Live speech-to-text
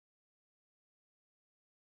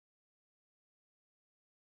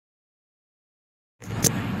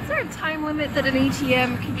a time limit that an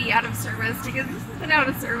ATM can be out of service? Because this has been out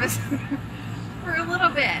of service for a little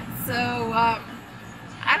bit. So,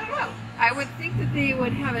 I don't know. I would think that they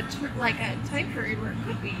would have a time period where it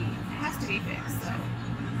has to be fixed. So,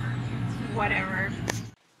 whatever.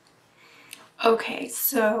 Okay,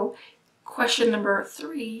 so question number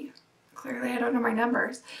 3. Clearly I don't know my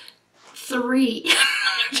numbers. 3.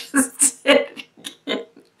 Just did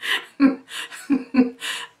it again.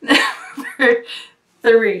 Number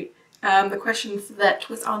 3. The questions that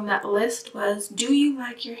was on that list was, do you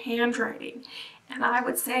like your handwriting? And I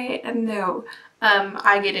would say no.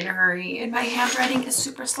 I get in a hurry and my handwriting is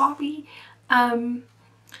super sloppy.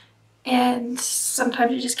 And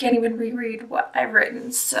sometimes you just can't even reread what I've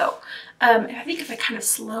written. So I think if I kind of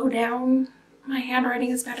slow down, my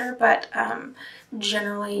handwriting is better, but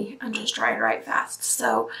generally I'm just trying to write fast.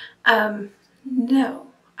 So no,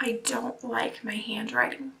 I don't like my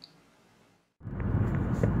handwriting.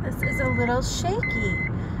 This is a little shaky.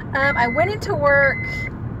 I went into work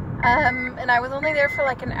and I was only there for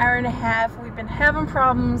like an hour and a half. We've been having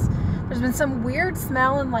problems. There's been some weird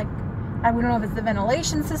smell and like, we don't know if it's the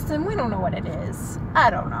ventilation system. We don't know what it is.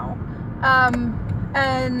 I don't know.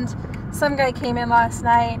 And some guy came in last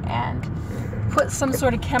night and put some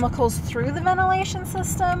sort of chemicals through the ventilation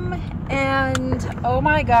system. And oh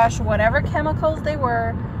my gosh, whatever chemicals they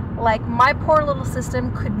were, like my poor little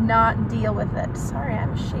system could not deal with it. Sorry,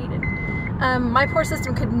 I'm shaded. My poor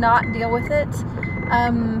system could not deal with it.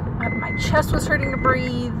 My chest was hurting to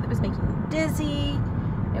breathe. It was making me dizzy.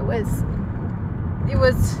 It was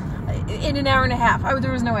in an hour and a half.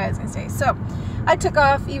 There was no way I was going to stay. So I took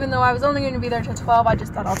off, even though I was only going to be there till 12. I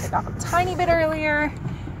just thought I'll take off a tiny bit earlier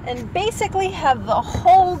and basically have the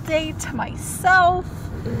whole day to myself.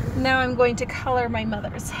 Now I'm going to color my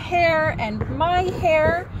mother's hair and my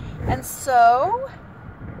hair. And so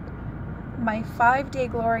my 5-day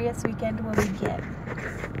glorious weekend will begin.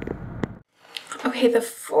 Okay, the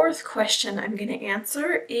 4th question I'm going to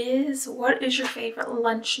answer is, what is your favorite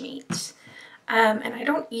lunch meat? And I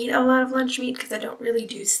don't eat a lot of lunch meat because I don't really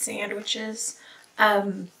do sandwiches.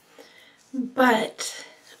 But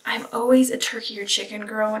I'm always a turkey or chicken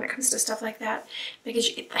girl when it comes to stuff like that, because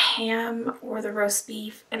you get the ham or the roast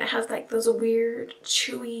beef and it has like those weird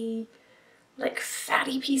chewy like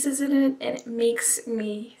fatty pieces in it and it makes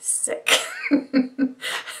me sick.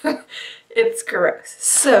 It's gross.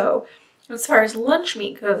 So as far as lunch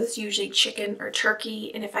meat goes, usually chicken or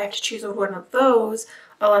turkey, and if I have to choose one of those,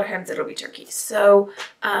 a lot of times it'll be turkey. So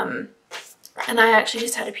and I actually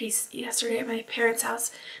just had a piece yesterday at my parents'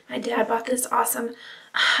 house. My dad bought this awesome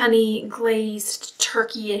honey glazed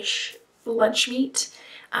turkey-ish lunch meat.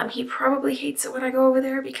 He probably hates it when I go over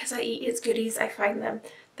there because I eat his goodies. I find them.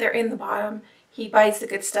 They're in the bottom. He buys the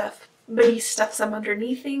good stuff, but he stuffs them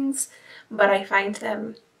underneath things. But I find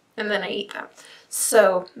them and then I eat them.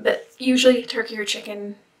 So, but usually turkey or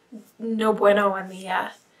chicken, no bueno on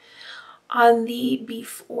the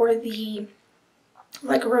beef or the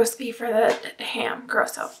like roast beef or the ham.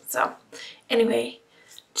 Grosso. So anyway,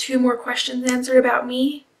 2 more questions answered about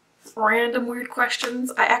me. Random weird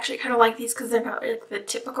questions. I actually kind of like these because they're not like the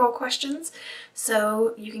typical questions,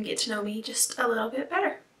 so you can get to know me just a little bit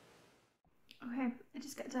better. Okay, I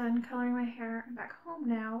just got done coloring my hair. I'm back home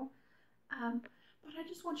now, but I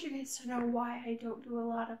just want you guys to know why I don't do a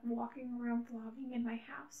lot of walking around vlogging in my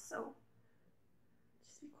house, so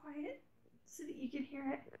just be quiet so that you can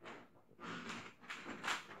hear it.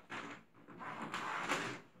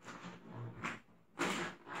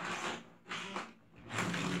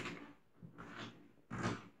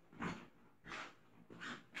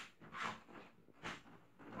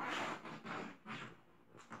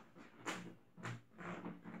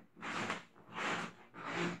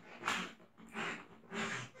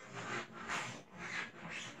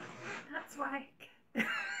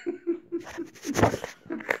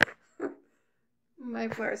 My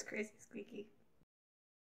floor is crazy squeaky.